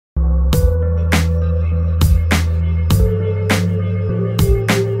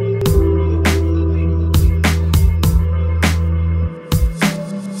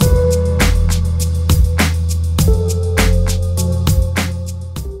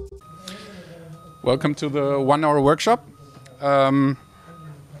Welcome to the 1-hour workshop.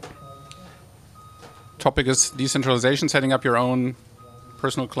 Topic is decentralization, setting up your own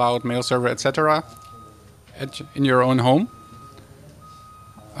personal cloud, mail server, etc. in your own home.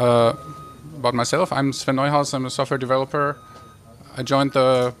 About myself, I'm Sven Neuhaus, I'm a software developer. I joined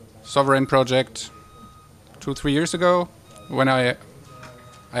the Sovereign project 2-3 years ago when I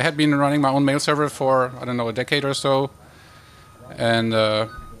had been running my own mail server for, I don't know, a decade or so, and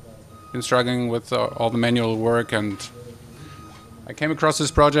been struggling with all the manual work, and I came across this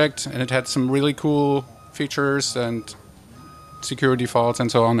project and it had some really cool features and security defaults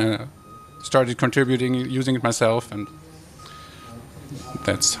and so on, and I started contributing, using it myself, and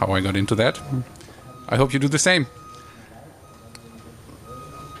that's how I got into that. I hope you do the same.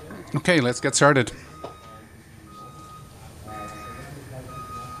 Okay, let's get started.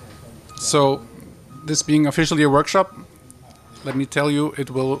 So, this being officially a workshop, let me tell you, it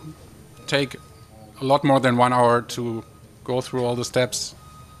will take a lot more than 1 hour to go through all the steps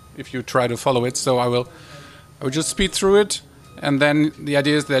if you try to follow it. So I will just speed through it, and then the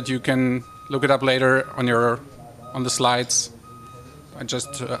idea is that you can look it up later on the slides. I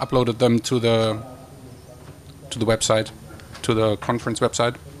just uploaded them to the website, to the conference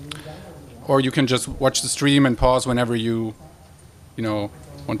website, or you can just watch the stream and pause whenever you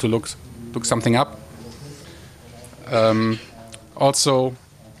want to look something up. Also,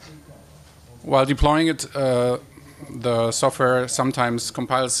 while deploying it, the software sometimes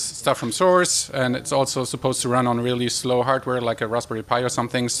compiles stuff from source, and it's also supposed to run on really slow hardware like a Raspberry Pi or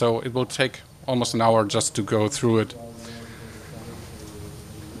something, so it will take almost an hour just to go through it.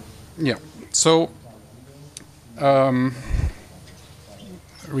 Yeah, so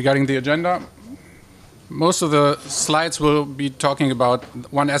regarding the agenda, most of the slides will be talking about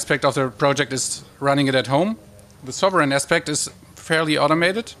one aspect of the project is running it at home. The sovereign aspect is fairly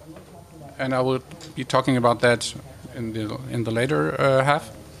automated, and I will be talking about that in the later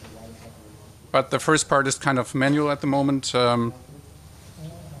half. But the first part is kind of manual at the moment. The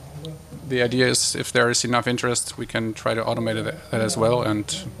idea is, if there is enough interest, we can try to automate that as well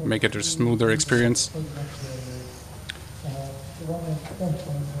and make it a smoother experience.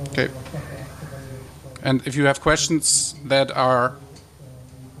 Okay. And if you have questions that are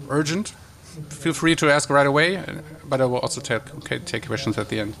urgent, feel free to ask right away, but I will also take questions at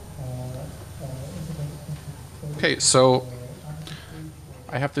the end. Okay, so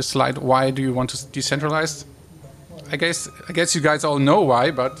I have this slide. Why do you want to decentralize? I guess you guys all know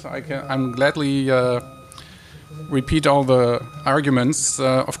why, but I'm gladly repeat all the arguments.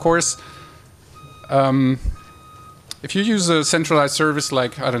 Of course, if you use a centralized service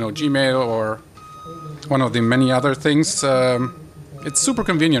like, I don't know, Gmail or one of the many other things, it's super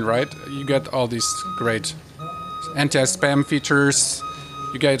convenient, right? You get all these great anti-spam features,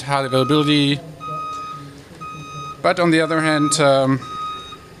 you get high availability. But on the other hand,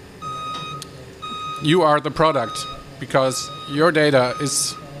 you are the product, because your data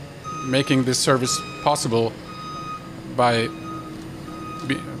is making this service possible by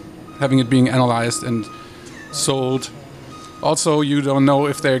having it being analyzed and sold. Also, you don't know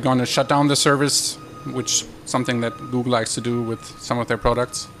if they're going to shut down the service, which is something that Google likes to do with some of their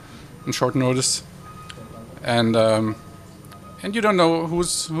products on short notice. And you don't know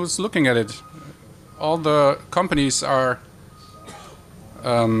who's looking at it. All the companies are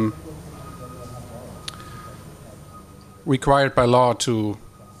required by law to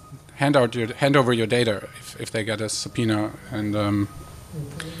hand over your data if they get a subpoena, and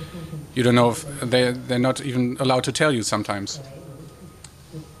you don't know if they're not even allowed to tell you sometimes.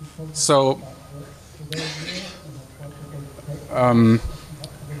 So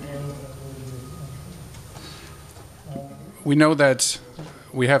we know that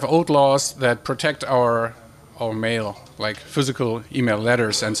we have old laws that protect our mail, like physical email,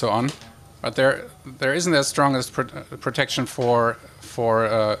 letters, and so on. But there isn't as strong as protection for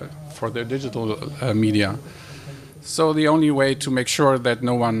the digital media. So the only way to make sure that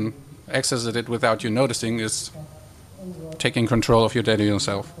no one accesses it without you noticing is taking control of your data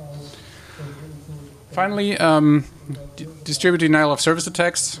yourself. Finally, distributed denial of service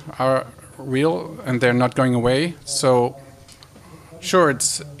attacks are real, and they're not going away. So sure,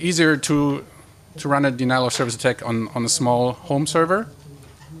 it's easier to run a denial of service attack on a small home server,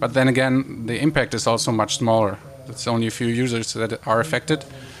 but then again, the impact is also much smaller. It's only a few users that are affected,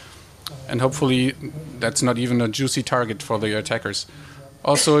 and hopefully that's not even a juicy target for the attackers.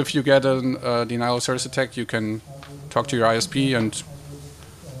 Also, if you get a denial of service attack, you can talk to your ISP, and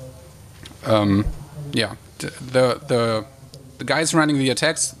the guys running the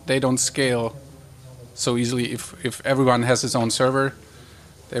attacks, they don't scale so easily. If everyone has his own server,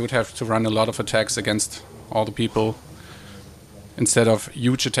 they would have to run a lot of attacks against all the people instead of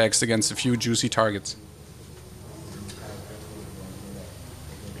huge attacks against a few juicy targets.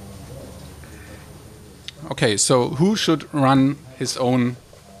 Okay, so who should run his own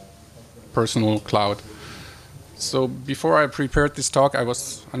personal cloud? So before I prepared this talk, I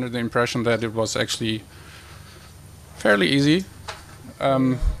was under the impression that it was actually fairly easy.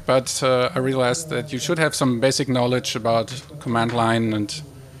 But I realized that you should have some basic knowledge about command line and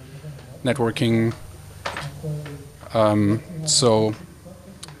networking. So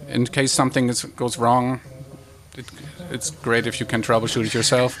in case something goes wrong, it's great if you can troubleshoot it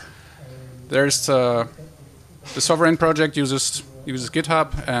yourself. There's the Sovereign project uses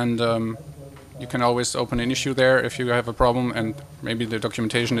GitHub, and you can always open an issue there if you have a problem and maybe the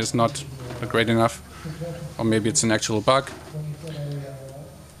documentation is not great enough, or maybe it's an actual bug.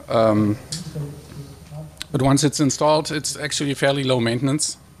 But once it's installed, it's actually fairly low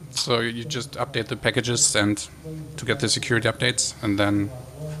maintenance. So you just update the packages and to get the security updates, and then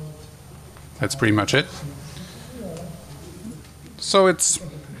that's pretty much it. So it's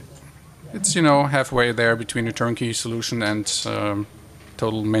halfway there between a turnkey solution and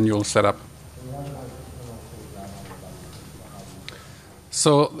total manual setup.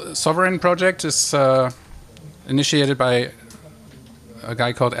 So Sovereign project is initiated by a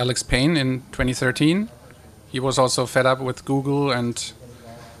guy called Alex Payne in 2013. He was also fed up with Google and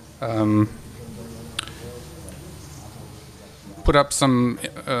put up some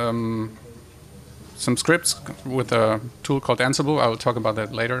scripts with a tool called Ansible. I will talk about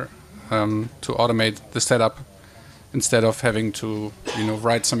that later, to automate the setup instead of having to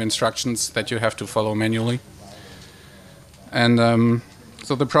write some instructions that you have to follow manually. And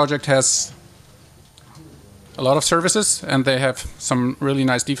so the project has a lot of services, and they have some really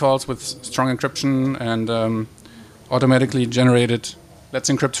nice defaults with strong encryption and automatically generated Let's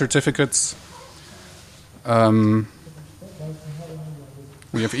Encrypt certificates.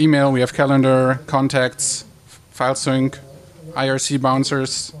 We have email, we have calendar, contacts, file sync, IRC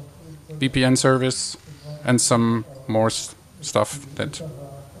bouncers, VPN service, and some more stuff that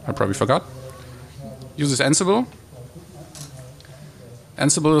I probably forgot. Uses Ansible.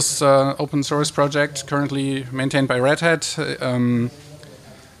 Ansible is an open source project currently maintained by Red Hat.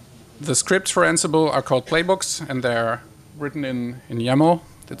 The scripts for Ansible are called playbooks, and they're written in YAML.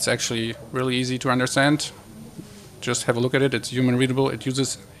 It's actually really easy to understand. Just have a look at it. It's human readable. It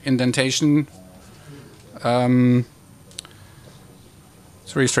uses indentation. It's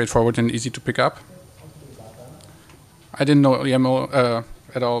very straightforward and easy to pick up. I didn't know YAML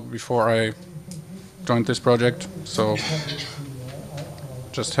at all before I joined this project, so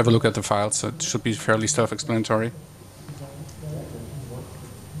just have a look at the files. It should be fairly self-explanatory.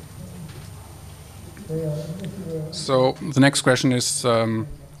 So the next question is,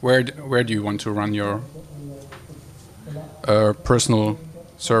 where do you want to run your personal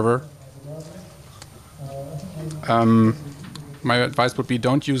server? My advice would be,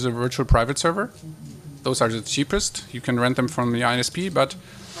 don't use a virtual private server. Those are the cheapest. You can rent them from the ISP, but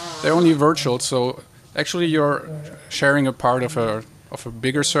they're only virtual. So actually, you're sharing a part of a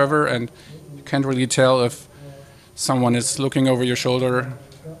bigger server, and you can't really tell if someone is looking over your shoulder,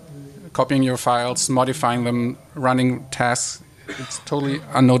 copying your files, modifying them, running tasks. It's totally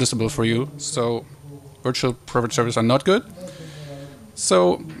unnoticeable for you. So virtual private servers are not good.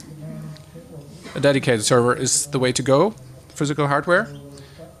 So a dedicated server is the way to go, physical hardware.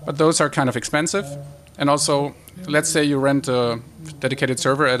 But those are kind of expensive. And also, let's say you rent a dedicated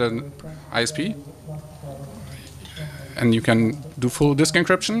server at an ISP, and you can do full disk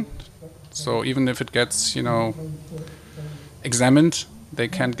encryption. So even if it gets, examined, they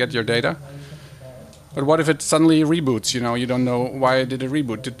can't get your data. But what if it suddenly reboots? You don't know why did it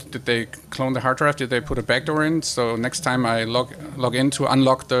reboot. Did they clone the hard drive? Did they put a backdoor in? So next time I log in to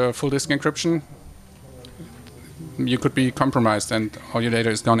unlock the full disk encryption, you could be compromised and all your data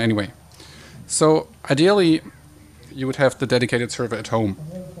is gone anyway. So ideally, you would have the dedicated server at home.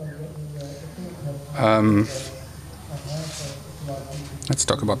 Let's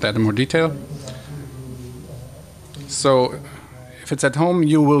talk about that in more detail. So if it's at home,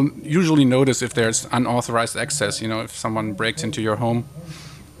 you will usually notice if there's unauthorized access. If someone breaks into your home,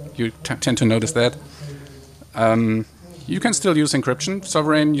 you tend to notice that. You can still use encryption.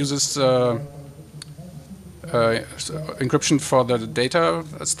 Sovereign uses encryption for the data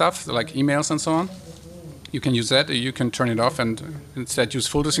stuff, like emails and so on. You can use that. You can turn it off and instead use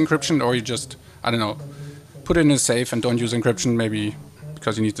full disk encryption, or you just, put it in a safe and don't use encryption, maybe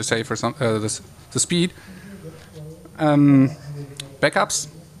because you need the safe or the speed. Backups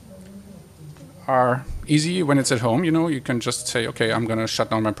are easy when it's at home. You know, you can just say, okay, I'm gonna shut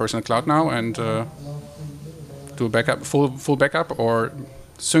down my personal cloud now and do a backup, full backup, or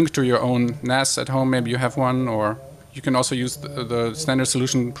sync to your own NAS at home. Maybe you have one, or you can also use the standard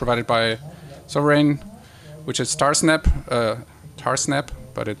solution provided by Sovereign, which is Tarsnap,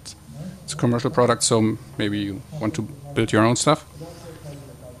 but it's a commercial product, so maybe you want to build your own stuff.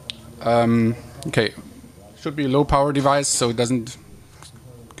 Okay, should be a low power device, so it doesn't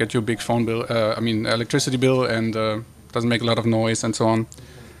get you a big phone bill, electricity bill, and doesn't make a lot of noise and so on.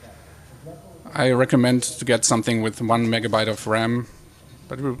 I recommend to get something with 1 megabyte of RAM,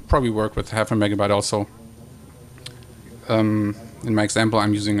 but it will probably work with 0.5 megabyte also. In my example,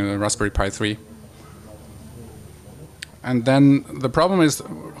 I'm using a Raspberry Pi 3. And then the problem is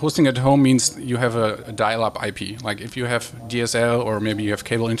hosting at home means you have a dial-up IP. Like if you have DSL or maybe you have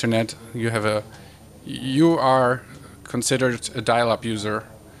cable internet, you are considered a dial-up user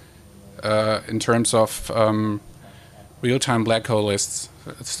in terms of real-time black hole lists.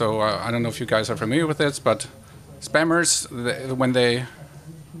 So I don't know if you guys are familiar with this, but spammers, when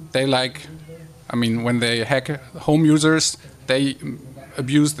they hack home users, they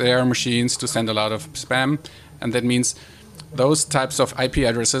abuse their machines to send a lot of spam, and that means those types of IP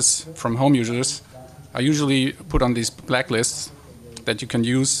addresses from home users are usually put on these blacklists that you can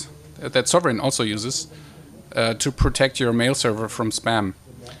use, that Sovereign also uses, to protect your mail server from spam.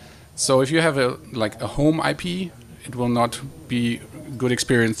 So if you have a home IP, it will not be a good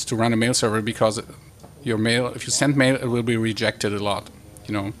experience to run a mail server, because your mail, if you send mail, it will be rejected a lot,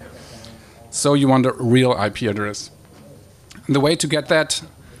 you know. So you want a real IP address. And the way to get that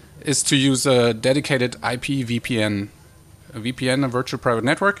is to use a dedicated IP VPN. A VPN, a virtual private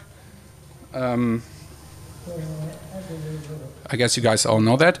network. I guess you guys all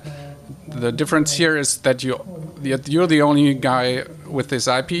know that. The difference here is that you're the only guy with this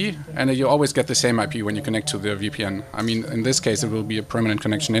IP, and you always get the same IP when you connect to the VPN. I mean, in this case, it will be a permanent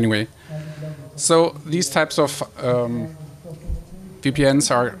connection anyway. So these types of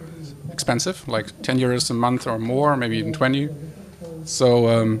VPNs are expensive, like 10 euros a month or more, maybe even 20. So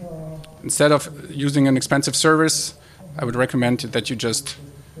instead of using an expensive service, I would recommend that you just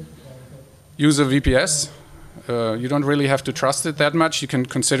use a VPS. You don't really have to trust it that much. You can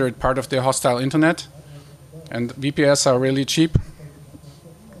consider it part of the hostile internet. And VPS are really cheap.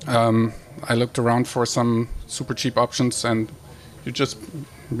 I looked around for some super cheap options, and this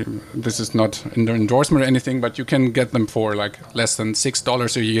is not an endorsement or anything, but you can get them for like less than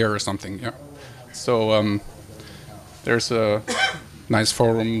 $6 a year or something. Yeah. So there's a nice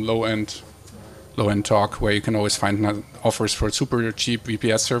forum, low-end talk, where you can always find offers for super cheap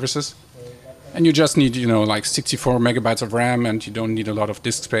VPS services. And you just need, like 64 megabytes of RAM, and you don't need a lot of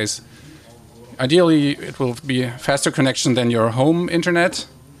disk space. Ideally, it will be a faster connection than your home internet.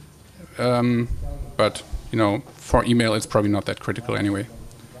 But, for email, it's probably not that critical anyway.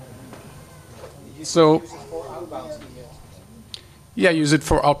 So, yeah, use it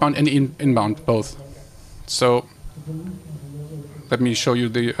for outbound and inbound, both. So, let me show you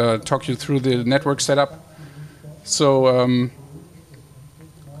talk you through the network setup. So,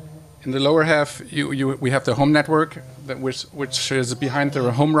 in the lower half, we have the home network, which is behind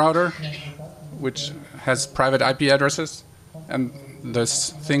the home router, which has private IP addresses, and this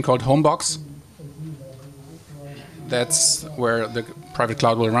thing called Homebox. That's where the private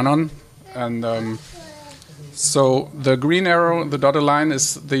cloud will run on. And so the green arrow, the dotted line,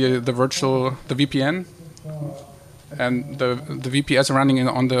 is the VPN, and the VPS running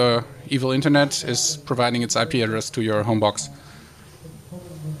on the evil internet is providing its IP address to your Homebox.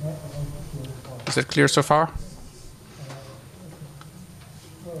 Is that clear so far?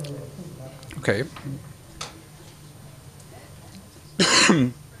 Okay.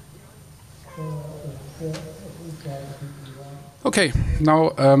 Okay,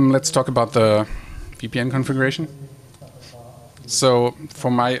 now let's talk about the VPN configuration. So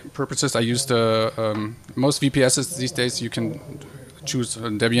for my purposes, I use most VPSs these days. You can choose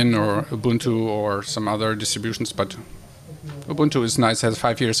Debian or Ubuntu or some other distributions, but Ubuntu is nice, has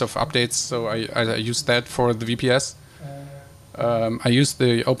 5 years of updates, so I use that for the VPS. I use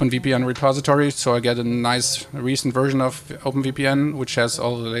the OpenVPN repository, so I get a nice recent version of OpenVPN, which has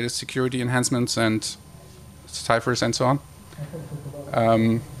all the latest security enhancements and ciphers and so on.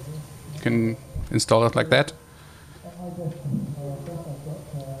 You can install it like that.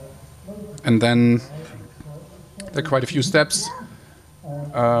 And then there are quite a few steps.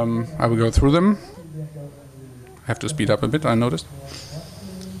 I will go through them. I have to speed up a bit, I noticed.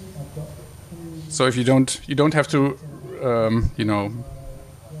 So if you don't have to,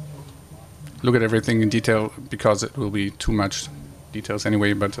 look at everything in detail, because it will be too much details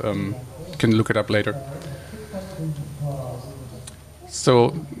anyway. But you can look it up later.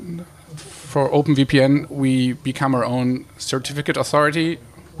 So for OpenVPN, we become our own certificate authority,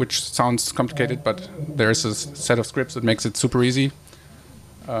 which sounds complicated, but there's a set of scripts that makes it super easy.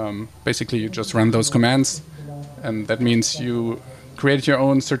 Basically, you just run those commands, and that means you created your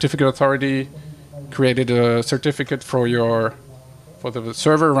own certificate authority, created a certificate for the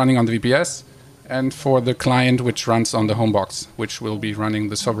server running on the VPS, and for the client which runs on the home box, which will be running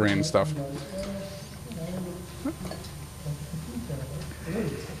the sovereign stuff.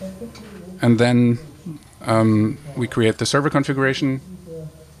 And then we create the server configuration.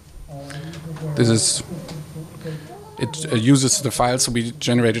 It uses the files we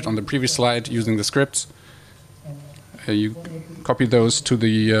generated on the previous slide using the scripts. You copy those to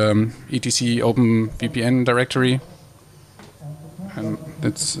the etc OpenVPN directory. And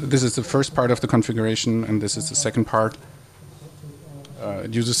this is the first part of the configuration, and this is the second part.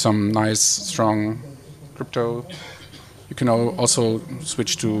 It uses some nice, strong crypto. You can also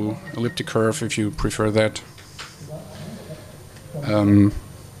switch to elliptic curve if you prefer that.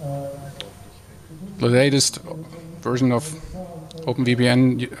 The latest version of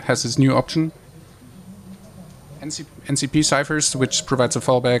OpenVPN has this new option, NCP ciphers, which provides a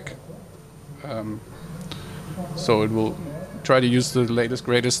fallback. So it will try to use the latest,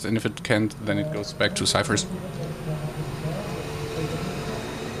 greatest, and if it can't, then it goes back to ciphers.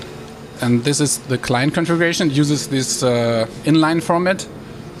 And this is the client configuration. It uses this inline format.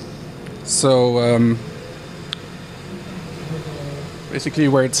 So basically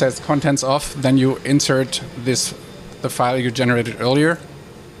where it says contents off, then you insert the file you generated earlier.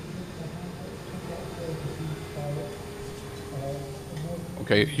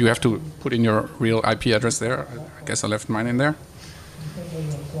 Okay, you have to put in your real IP address there. I guess I left mine in there.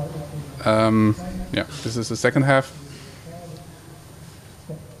 Yeah, this is the second half.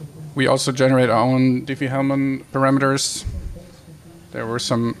 We also generate our own Diffie-Hellman parameters. There were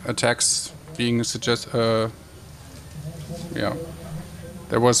some attacks being suggested. Yeah,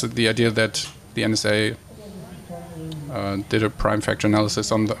 there was the idea that the NSA did a prime factor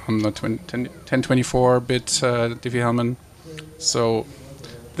analysis on the 1024-bit Diffie-Hellman. So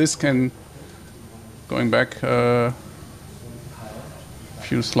this can, going back a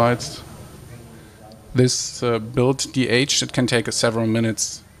few slides, this build DH, it can take several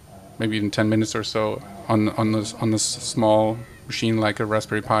minutes, maybe even 10 minutes or so on a small machine like a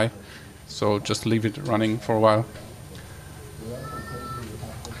Raspberry Pi. So just leave it running for a while.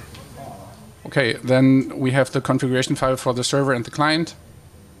 Okay, then we have the configuration file for the server and the client.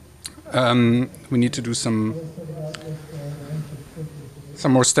 We need to do some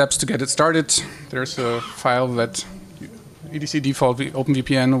more steps to get it started. There's a file that etc default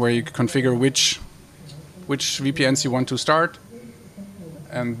OpenVPN where you configure which VPNs you want to start.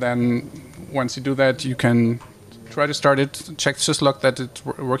 And then once you do that, you can try to start it, check syslog that it's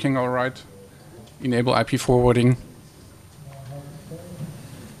working all right, enable IP forwarding.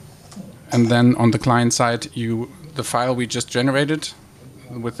 And then on the client side, the file we just generated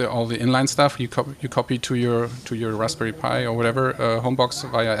with all the inline stuff, you copy to your Raspberry Pi or whatever homebox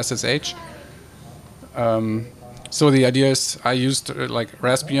via SSH. So the idea is I used like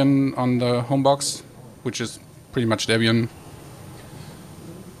Raspbian on the homebox, which is pretty much Debian.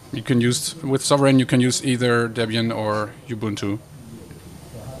 You can use, with Sovereign, you can use either Debian or Ubuntu.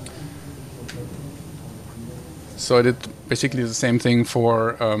 So I did basically the same thing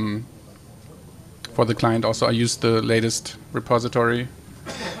for the client. Also, I used the latest repository.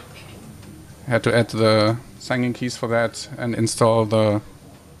 I had to add the signing keys for that and install the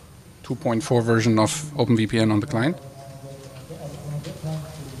 2.4 version of OpenVPN on the client.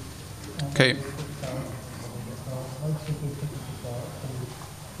 Okay.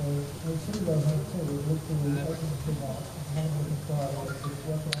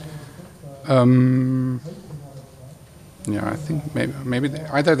 Yeah, I think maybe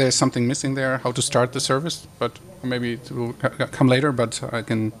either there's something missing there, how to start the service, but maybe it will come later. But I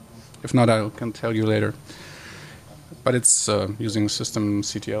can, if not, I can tell you later. But it's using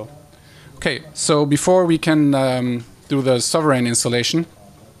systemctl. Okay, so before we can do the Sovereign installation,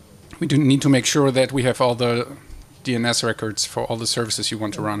 we do need to make sure that we have all the DNS records for all the services you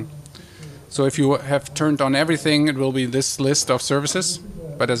want to run. So if you have turned on everything, it will be this list of services.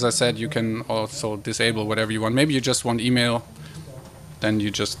 But as I said, you can also disable whatever you want. Maybe you just want email, then you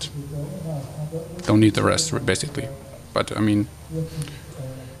just don't need the rest, basically. But I mean,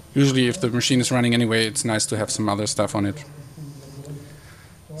 usually if the machine is running anyway, it's nice to have some other stuff on it.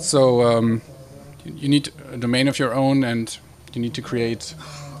 So you need a domain of your own, and you need to create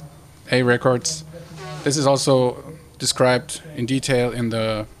A records. This is also described in detail in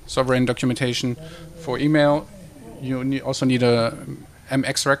the sovereign documentation. For email, you also need a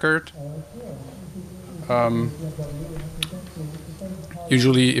MX record.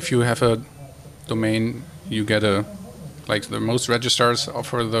 Usually, if you have a domain, you get like the most registrars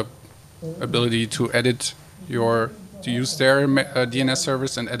offer the ability to use their DNS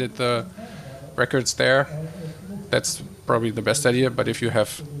service and edit the records there. That's probably the best idea. But if you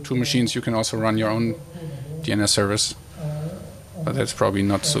have 2 machines, you can also run your own DNS service. But that's probably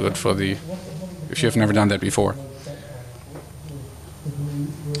not so good if you've never done that before.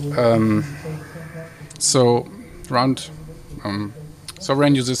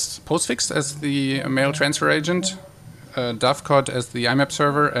 Sovereign uses Postfix as the mail transfer agent, Dovecot as the IMAP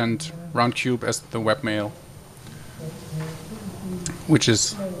server, and Roundcube as the webmail, which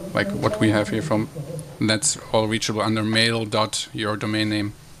is like what we have here from. That's all reachable under mail.your domain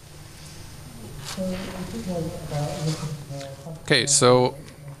name. Okay, so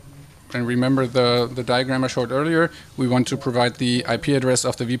and remember the diagram I showed earlier. We want to provide the IP address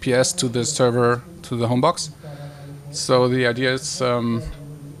of the VPS to the server, to the home box. So the idea is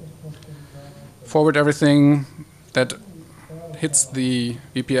forward everything that hits the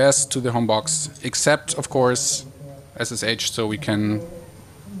VPS to the home box, except, of course, SSH, so we can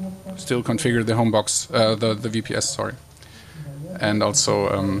still configure the home box, the VPS, sorry. And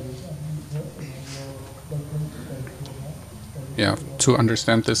also, yeah, to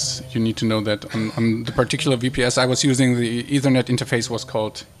understand this, you need to know that on the particular VPS I was using, the Ethernet interface was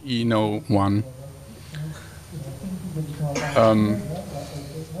called ENO1.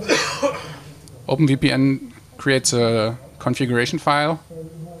 OpenVPN creates a configuration file,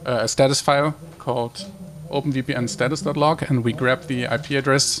 a status file called OpenVPN status.log, and we grab the IP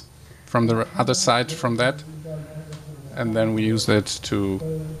address from the other side from that, and then we use that to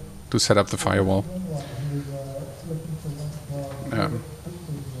set up the firewall.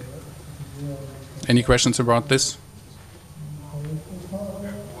 Any questions about this?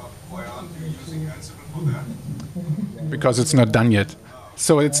 Why aren't you using Ansible for that? Because it's not done yet.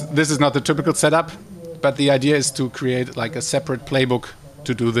 So this is not the typical setup, but the idea is to create like a separate playbook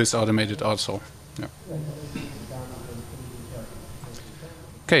to do this automated also. Yeah.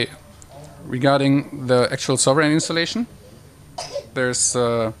 Okay, regarding the actual sovereign installation, there's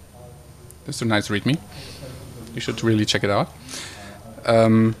a nice README. You should really check it out.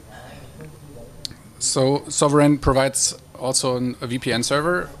 So Sovereign provides also a VPN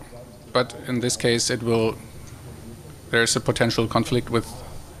server, but in this case there's a potential conflict with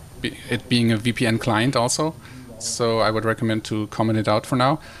it being a VPN client also. So I would recommend to comment it out for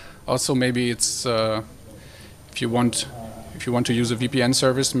now. Also, maybe it's if you want to use a VPN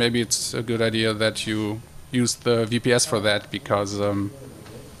service, maybe it's a good idea that you use the VPS for that, because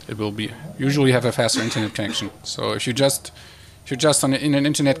it will usually have a faster internet connection. So if you're just in an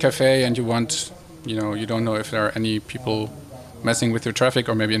internet cafe and you want, you don't know if there are any people messing with your traffic,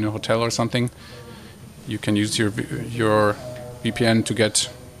 or maybe in a hotel or something, you can use your VPN to get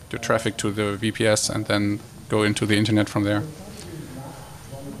your traffic to the VPS and then go into the internet from there.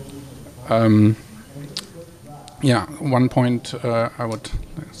 Yeah, one point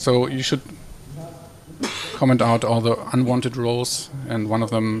so you should comment out all the unwanted roles, and one of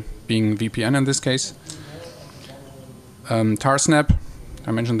them being VPN in this case. Tarsnap,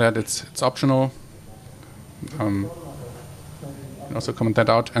 I mentioned that it's optional. Also comment that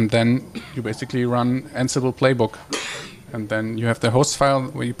out, and then you basically run Ansible playbook, and then you have the host file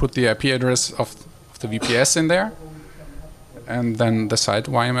where you put the IP address of the VPS in there, and then the site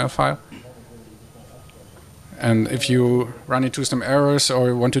YML file. And if you run into some errors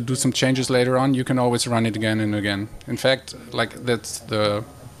or want to do some changes later on, you can always run it again and again. In fact, like that's the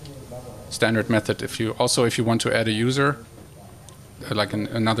standard method. If you want to add a user, like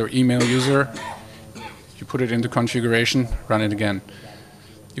another email user, you put it into configuration, run it again.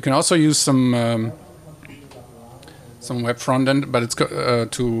 You can also use some web front end, but it's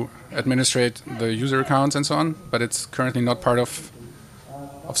to administrate the user accounts and so on. But it's currently not part of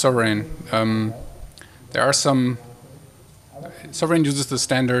Sovereign. There are some. Sovereign uses the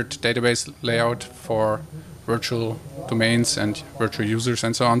standard database layout for virtual domains and virtual users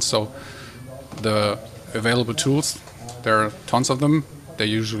and so on. So the available tools, there are tons of them. They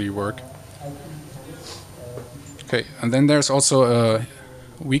usually work. Okay, and then there's also a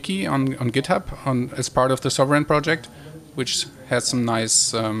wiki on GitHub as part of the Sovereign project, which has some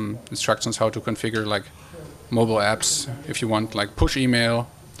nice instructions how to configure like mobile apps if you want, like push email.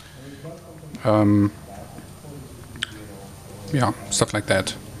 Yeah, stuff like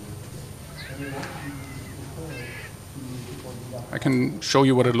that. I can show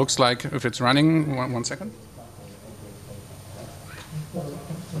you what it looks like if it's running. One second.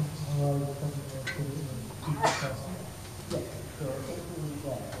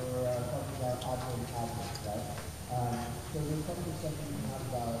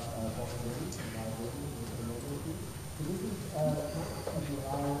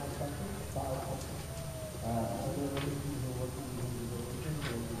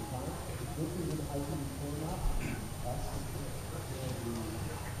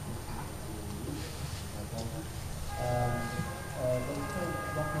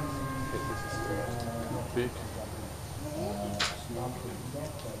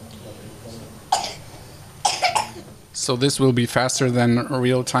 So this will be faster than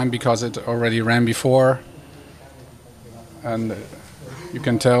real time because it already ran before, and you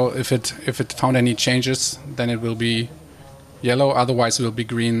can tell if it found any changes, then it will be yellow. Otherwise, it will be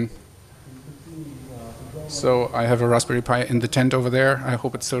green. So I have a Raspberry Pi in the tent over there. I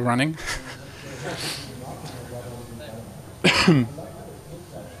hope it's still running.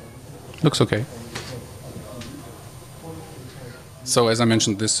 Looks okay. So as I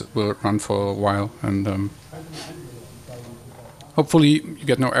mentioned, this will run for a while, and hopefully you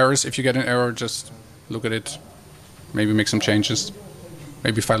get no errors. If you get an error, just look at it, maybe make some changes,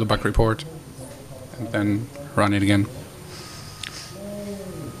 maybe file a bug report, and then run it again.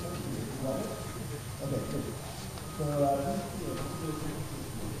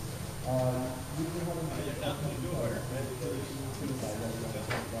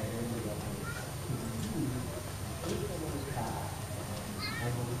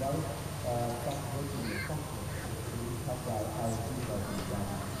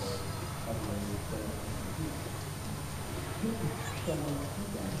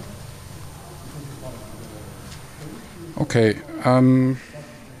 Okay.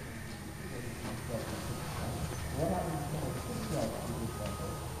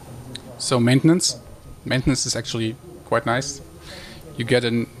 So maintenance is actually quite nice. You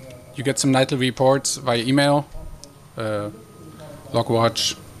get some nightly reports via email,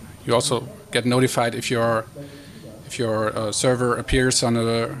 logwatch. You also get notified if your server appears on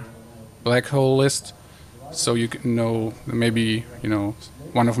a black hole list, so you can know maybe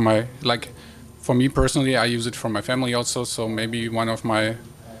one of my, like for me personally, I use it for my family also. So maybe one of my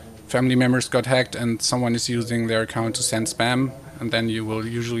family members got hacked and someone is using their account to send spam, and then you will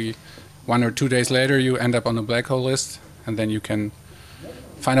usually 1 or 2 days later you end up on a black hole list, and then you can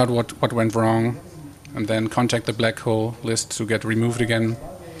find out what went wrong, and then contact the black hole list to get removed again.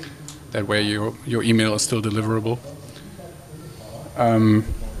 That way your email is still deliverable.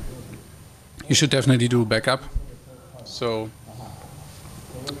 You should definitely do a backup. So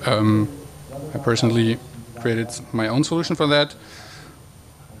I personally created my own solution for that.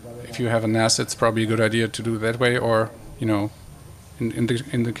 If you have a NAS, it's probably a good idea to do it that way, or in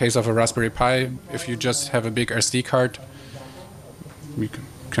the case of a Raspberry Pi, if you just have a big SD card, you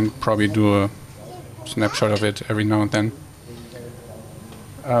can probably do a snapshot of it every now and then.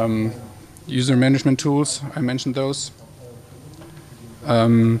 User management tools, I mentioned those.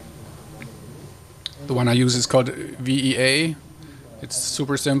 The one I use is called VEA. It's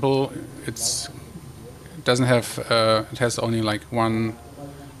super simple. It doesn't have. It has only like one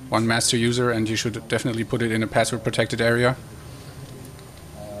master user, and you should definitely put it in a password-protected area.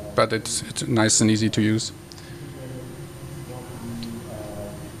 But it's nice and easy to use.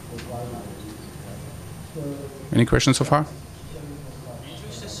 Any questions so far? You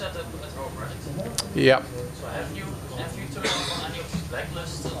use this setup at home, right? Yeah. So have you turned on any of these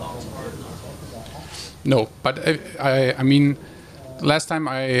blacklists or not? No, but I mean, last time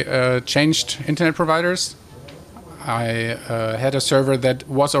I changed internet providers, I had a server that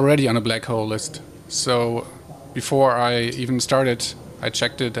was already on a black hole list. So before I even started, I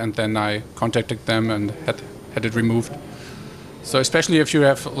checked it and then I contacted them and had it removed. So especially if you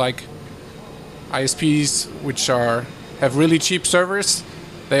have like ISPs which have really cheap servers,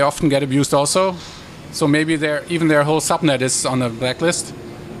 they often get abused also. So maybe even their whole subnet is on a blacklist.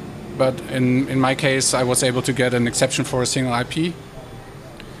 But in my case, I was able to get an exception for a single IP.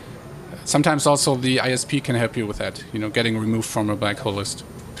 Sometimes also the ISP can help you with that, getting removed from a black hole list.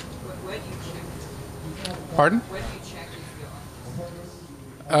 Where do you check? Pardon? Where do you check if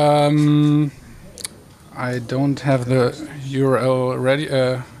you're on? I don't have the URL ready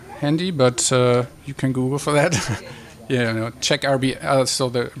handy, but you can Google for that. Yeah, check RBL. So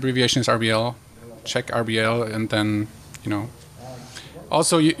the abbreviation is RBL. Check RBL, and then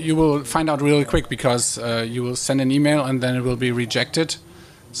Also, you will find out really quick because you will send an email and then it will be rejected.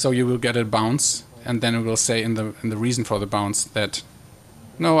 So you will get a bounce, and then it will say in the reason for the bounce that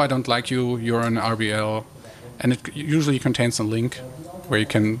no, I don't like you. You're an RBL, and it usually contains a link where you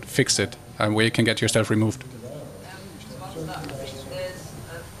can fix it, where you can get yourself removed. There's a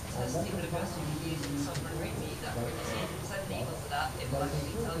test implementation using software README that send people to that if like in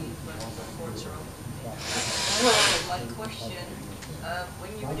Italy when the ports are open. One question,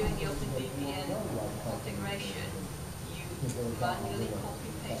 when you were doing the OpenVPN configuration, you manually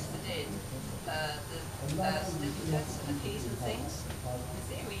copy-pasted in the certificates and the keys and things. In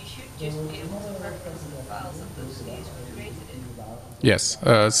theory, you should just be able to reference the files that those keys were created in. Yes.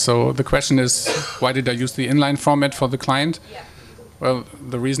 So the question is, why did I use the inline format for the client? Yeah. Well,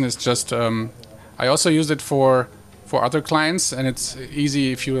 the reason is just I also use it for other clients, and it's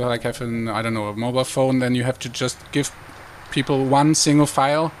easy if you like have an I don't know a mobile phone, then you have to just give people one single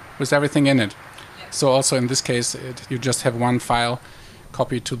file with everything in it. Yeah. So also in this case, you just have one file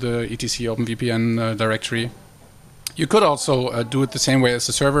copied to the etc OpenVPN directory. You could also do it the same way as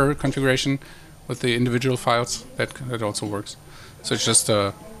the server configuration with the individual files. That also works. So it's just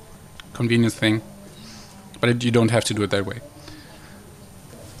a convenience thing, but you don't have to do it that way.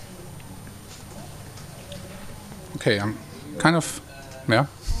 Okay, I'm kind of, yeah.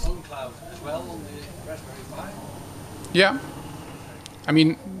 Own cloud as well on the Raspberry Pi? Yeah. I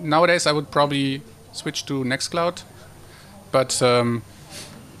mean, nowadays I would probably switch to Nextcloud, but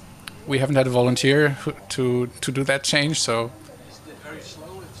we haven't had a volunteer to do that change, so. Is it very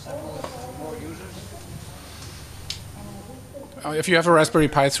slow with several more users? If you have a Raspberry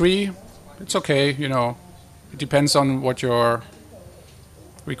Pi 3, it's okay, you know. It depends on what your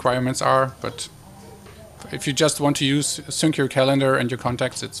requirements are, but if you just want to sync your calendar and your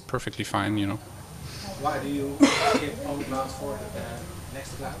contacts, it's perfectly fine, you know. Why do you skip OwnCloud for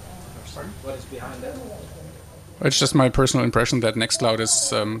Nextcloud? What is behind that? It's just my personal impression that Nextcloud is,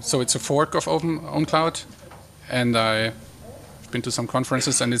 so it's a fork of OwnCloud, and I've been to some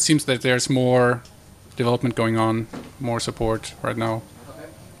conferences, and it seems that there's more development going on, more support right now. Okay.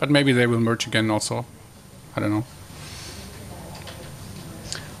 But maybe they will merge again also. I don't know.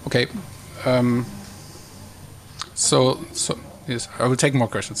 Okay. So yes, I will take more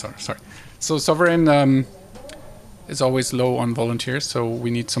questions. Sorry. So Sovereign is always low on volunteers, so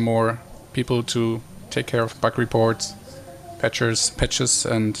we need some more people to take care of bug reports, patches,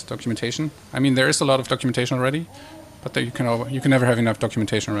 and documentation. I mean, there is a lot of documentation already, but you can never have enough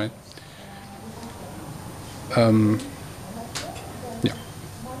documentation, right? Yeah.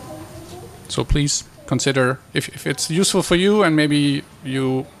 So please consider if it's useful for you, and maybe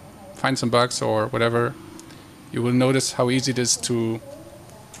you find some bugs or whatever. You will notice how easy it is to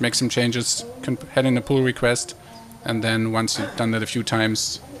make some changes, head in a pull request, and then once you've done that a few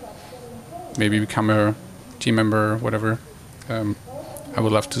times, maybe become a team member, whatever. I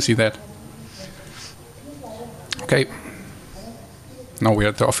would love to see that. Okay. Now we're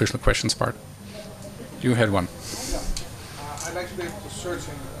at the official questions part. You had one. I'd like to be able to search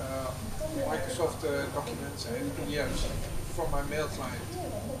in Microsoft documents and PDFs from my mail client.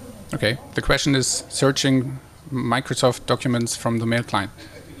 Okay. The question is searching Microsoft documents from the mail client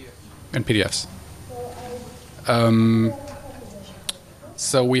and PDFs.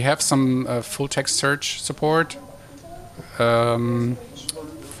 So we have some full text search support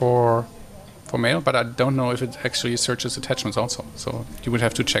for mail, but I don't know if it actually searches attachments also. So you would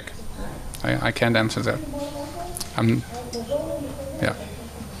have to check. I can't answer that. Yeah.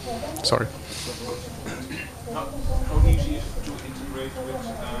 Sorry. How easy is it to integrate with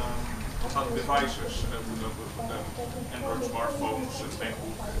other devices, Android smartphones,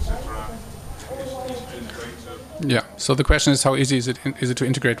 MacBook, etc.? Is it easy to integrate? Yeah. So the question is, how easy is it to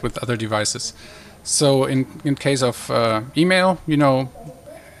integrate with other devices? So in case of email, you know,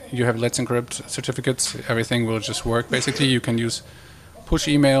 you have Let's Encrypt certificates. Everything will just work. Basically, you can use push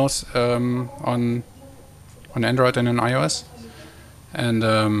emails on Android and on iOS. And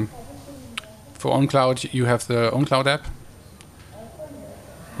for OwnCloud, you have the OwnCloud app.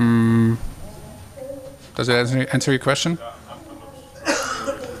 Does it answer your question?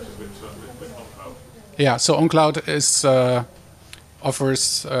 Yeah, so OwnCloud is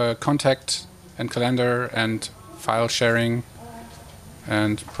offers contact and calendar and file sharing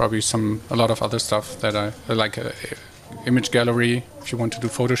and probably a lot of other stuff that I like, image gallery if you want to do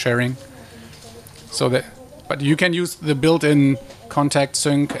photo sharing. So that, but you can use the built-in contact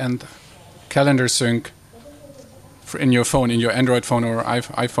sync and calendar sync in your phone, in your Android phone or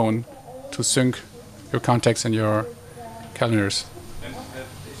iPhone, to sync your contacts and your calendars. And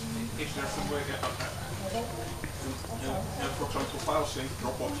is there some way that, for example, file sync,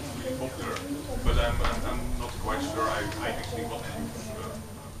 Dropbox is really popular, but I'm not quite sure I actually want to use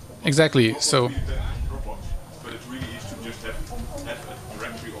Exactly. So. Dropbox, but it really is to just have a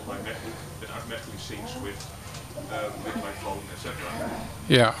directory on my MacBook that automatically syncs with my phone, etc.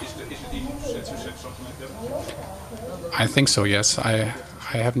 Yeah. Is it easy to set something like that? I think so. Yes. I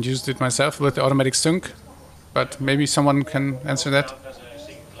haven't used it myself with the automatic sync, but maybe someone can answer that.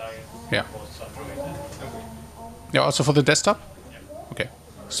 Yeah. Yeah, also for the desktop? Okay.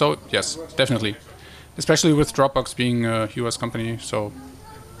 So, yes, definitely. Especially with Dropbox being a US company, so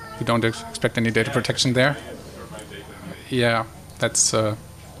you don't expect any data protection there. Yeah, that's a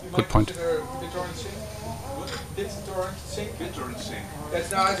good point. BitTorrent Sync? BitTorrent Sync? BitTorrent Sync.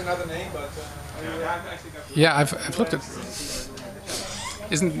 That's now has another name, but... Yeah, I've looked at...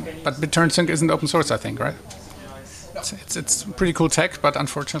 But BitTorrent Sync isn't open source, I think, right? It's pretty cool tech, but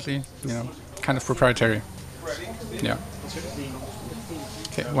unfortunately, kind of proprietary. Yeah.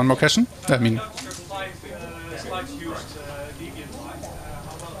 Okay, one more question? I mean...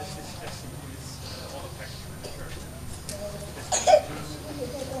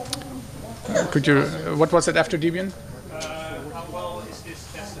 Could you... what was it after Debian? How well is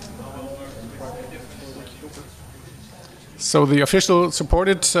this tested and how well works with different? So the official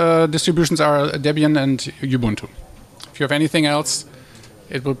supported distributions are Debian and Ubuntu. If you have anything else,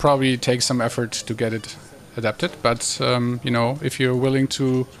 it will probably take some effort to get it adapted. But if you're willing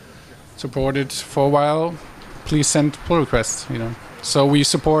to support it for a while, please send pull requests. So we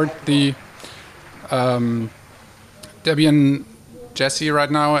support the Debian Jesse right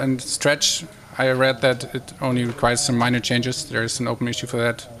now, and Stretch. I read that it only requires some minor changes. There is an open issue for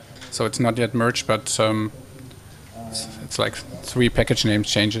that, so it's not yet merged, but it's like 3 package names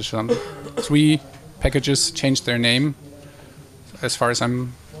changes. 3 packages changed their name, as far as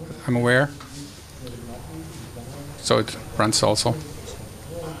I'm aware. So it runs also.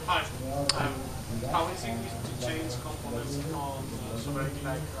 Hi. How is it to change components on something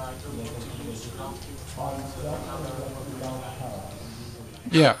like I don't want to use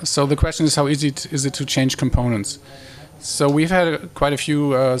Yeah, so the question is how easy is it to change components? So we've had quite a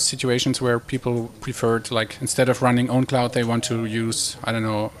few situations where people preferred, like, instead of running own cloud, they want to use, I don't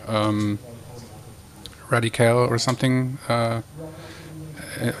know, Radical or something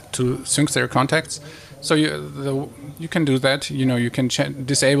to sync their contacts. So you can do that. You can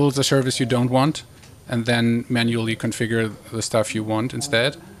disable the service you don't want, and then manually configure the stuff you want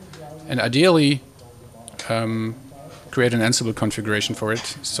instead. And ideally, create an Ansible configuration for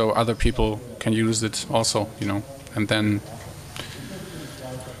it, so other people can use it also. And then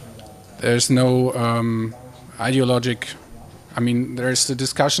there's no ideologic. I mean, there's a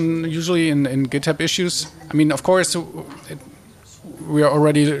discussion usually in GitHub issues. I mean, of course, we are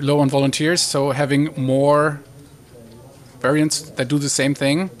already low on volunteers, so having more variants that do the same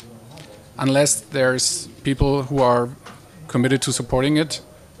thing, unless there's people who are committed to supporting it,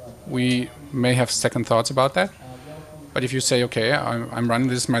 we may have second thoughts about that. But if you say, okay, I'm running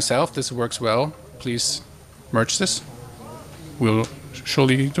this myself, this works well, please merge this, we'll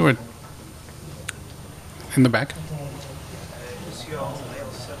surely do it. In the back. Is your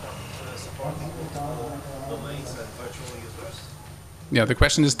mail setup supporting domains and virtual users? Yeah, the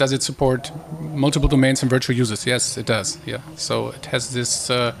question is, does it support multiple domains and virtual users? Yes, it does. Yeah, so it has this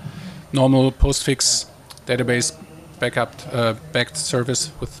normal postfix database backed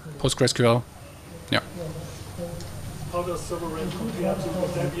service with PostgreSQL. Yeah. How does Sovereign compare to the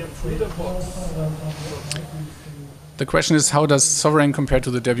Debian Freedom Box? The question is, how does Sovereign compare to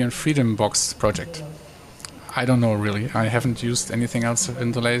the Debian Freedom Box project? I don't know, really. I haven't used anything else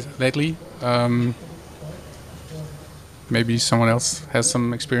lately. Maybe someone else has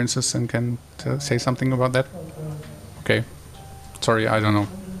some experiences and can say something about that. Okay. Sorry, I don't know.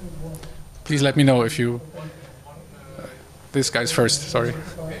 Please let me know if you... this guy's first, sorry.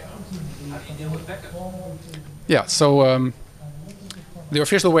 Yeah, so the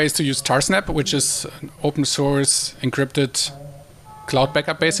official way is to use Tarsnap, which is an open source encrypted cloud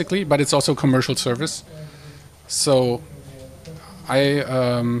backup basically, but it's also a commercial service. So I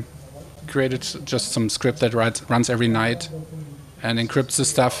created just some script that runs every night and encrypts the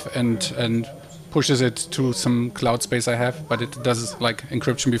stuff and pushes it to some cloud space I have, but it does like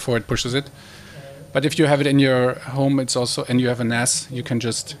encryption before it pushes it. But if you have it in your home, it's also, and you have a NAS, you can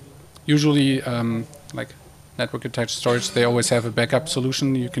just usually like network attached storage, they always have a backup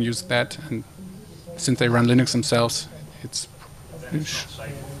solution. You can use that, and since they run Linux themselves, it's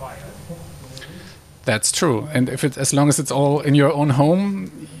that's true. And if it, as long as it's all in your own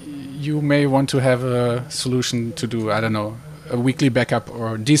home, you may want to have a solution to do, I don't know, a weekly backup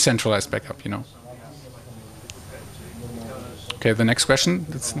or decentralized backup, you know. Okay, the next question.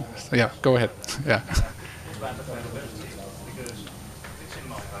 Yeah, go ahead. Yeah. Because it's in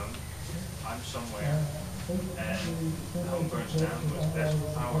my home, I'm somewhere, and the home burns down with there's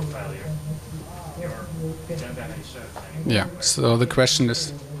power failure. You don't have any service anymore. Yeah. So the question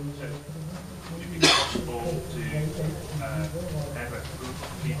is. Would it be possible to have a group of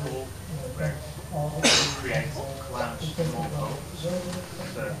people where create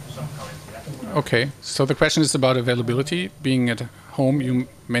Okay, so the question is about availability. Being at home, you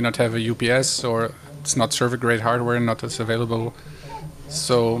may not have a UPS, or it's not server-grade hardware, not as available.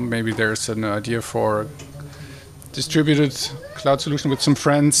 So maybe there's an idea for distributed cloud solution with some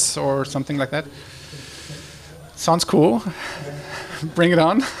friends or something like that. Sounds cool. Bring it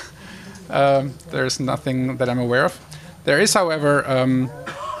on. There's nothing that I'm aware of. There is, however,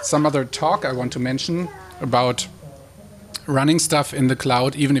 some other talk I want to mention about running stuff in the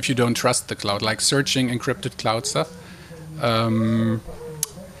cloud, even if you don't trust the cloud, like searching encrypted cloud stuff. I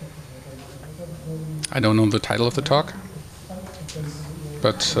don't know the title of the talk,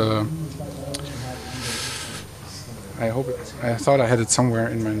 but I thought I had it somewhere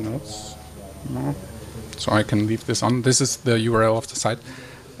in my notes. No. So I can leave this on. This is the URL of the site.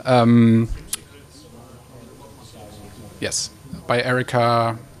 Yes, by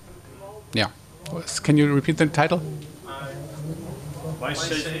Erica. Yeah. Can you repeat the title? My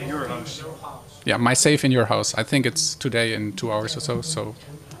safe in your house. Yeah, My Safe in Your House. I think it's today in 2 hours or so. So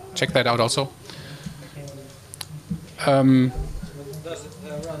check that out also. Does it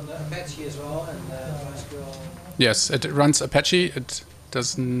run Apache as well and MySQL? Yes, it runs Apache. It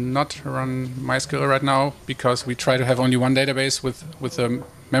does not run MySQL right now because we try to have only one database with a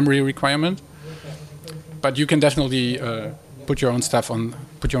memory requirement. But you can definitely put your own stuff on,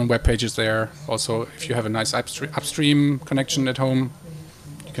 put your own web pages there. Also, if you have a nice upstream connection at home,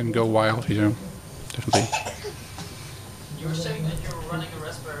 you can go wild here. Definitely. You were saying that you were running a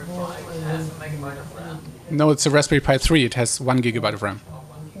Raspberry Pi with half a megabyte of RAM. No, it's a Raspberry Pi 3. It has 1 gigabyte of RAM.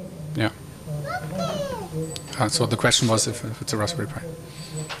 Yeah. So the question was if it's a Raspberry Pi.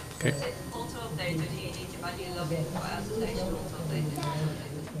 Okay.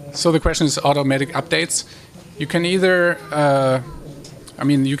 So the question is automatic updates. You can either,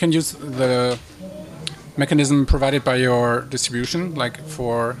 you can use the mechanism provided by your distribution, like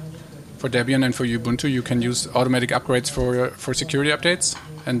for Debian and for Ubuntu. You can use automatic upgrades for security updates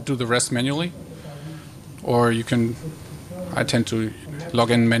and do the rest manually. Or you can, I tend to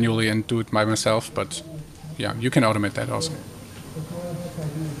log in manually and do it by myself, but yeah, you can automate that also.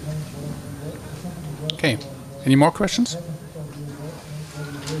 Okay, any more questions?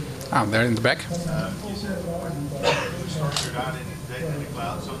 There in the back. You said when you store your data in the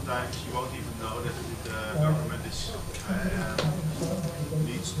cloud, sometimes you won't even know that the government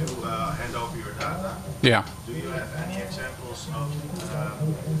needs to hand over your data. Yeah. Do you have any examples of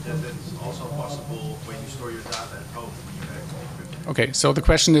that it's also possible when you store your data at home? Okay, so the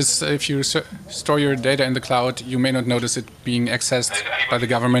question is, if you store your data in the cloud, you may not notice it being accessed by the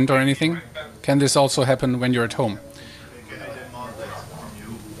government or anything. Can this also happen when you're at home?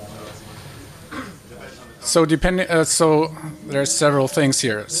 So so there's several things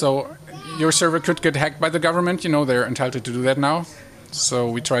here. So your server could get hacked by the government. You know, they're entitled to do that now. So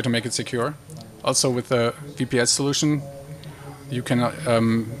we try to make it secure. Also with the VPS solution, you can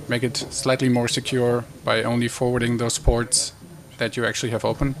make it slightly more secure by only forwarding those ports that you actually have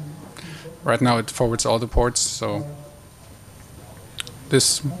open. Right now it forwards all the ports, so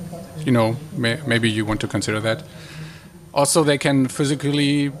this, maybe you want to consider that. Also, they can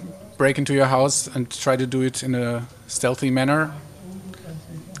physically break into your house and try to do it in a stealthy manner.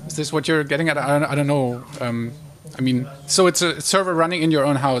 Is this what you're getting at? I don't know. So it's a server running in your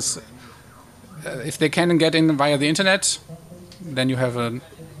own house. If they can get in via the internet, then you have of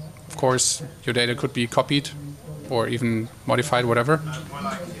course, your data could be copied or even modified, whatever. More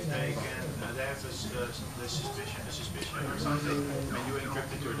like if they have the suspicion or something, and you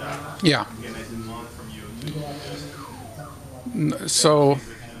encrypted your data. Yeah. Can they demand from you So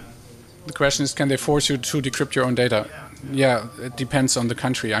the question is, can they force you to decrypt your own data? Yeah, it depends on the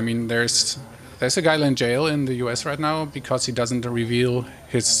country. I mean, there's a guy in jail in the US right now because he doesn't reveal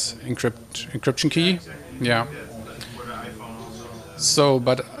his encryption key. Yeah. So,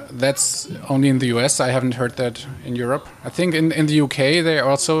 but that's only in the US. I haven't heard that in Europe. I think in the UK they're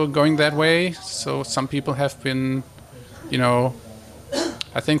also going that way. So some people have been,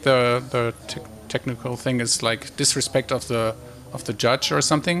 I think the technical thing is like disrespect of the judge or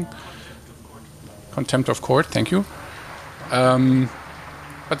something. Contempt of court. Thank you.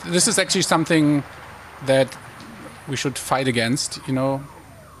 But this is actually something that we should fight against.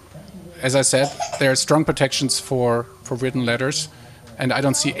 As I said, there are strong protections for written letters. And I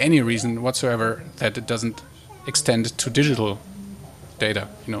don't see any reason whatsoever that it doesn't extend to digital data.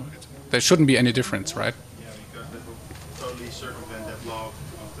 There shouldn't be any difference, right? Yeah, because that will totally circumvent that law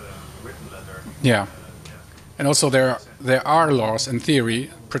of the written letter. Yeah. And also there are laws in theory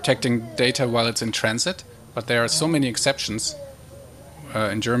protecting data while it's in transit, but there are so many exceptions.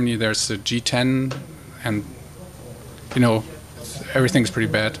 In Germany there's the G10 and, everything's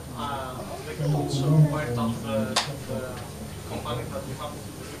pretty bad. also part of the component that we have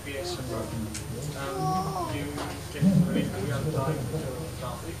the VPA server. You can read real time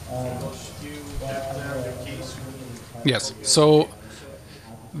traffic because you get there the keys. Yes. So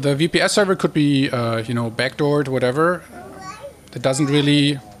the VPS server could be, backdoored, whatever. It doesn't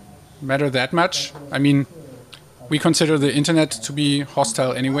really matter that much. I mean, we consider the internet to be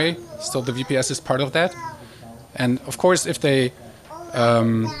hostile anyway, so the VPS is part of that. And of course, if they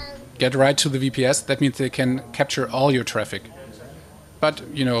get right to the VPS, that means they can capture all your traffic. But,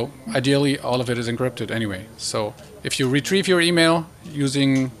 ideally, all of it is encrypted anyway. So if you retrieve your email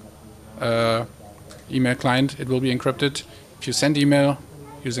using email client, it will be encrypted. If you send email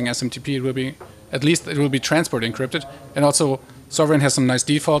using SMTP, it will be transport encrypted. And also, Sovereign has some nice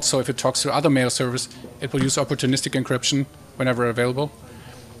defaults, so if it talks to other mail servers, it will use opportunistic encryption whenever available.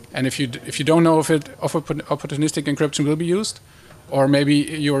 And if you don't know if opportunistic encryption will be used, or maybe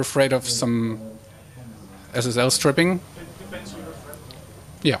you're afraid of some SSL stripping,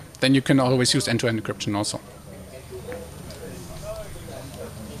 yeah, then you can always use end-to-end encryption also.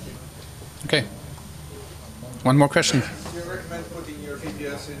 Okay. One more question. Do you recommend putting your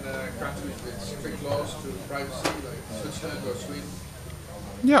VPS in countries with strict laws to privacy, like Switzerland or Sweden?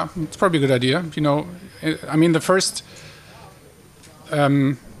 Yeah, it's probably a good idea. I mean, the first,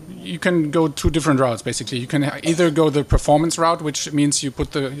 you can go two different routes, basically. You can either go the performance route, which means you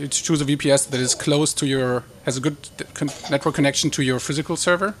choose a VPS that is close to has a good network connection to your physical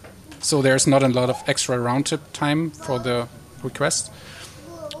server. So there's not a lot of extra round-trip time for the request.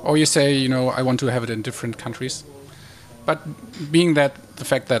 Or you say, I want to have it in different countries. But being the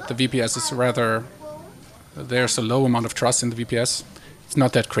fact that the VPS is there's a low amount of trust in the VPS, it's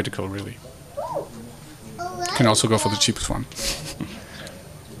not that critical, really. You can also go for the cheapest one.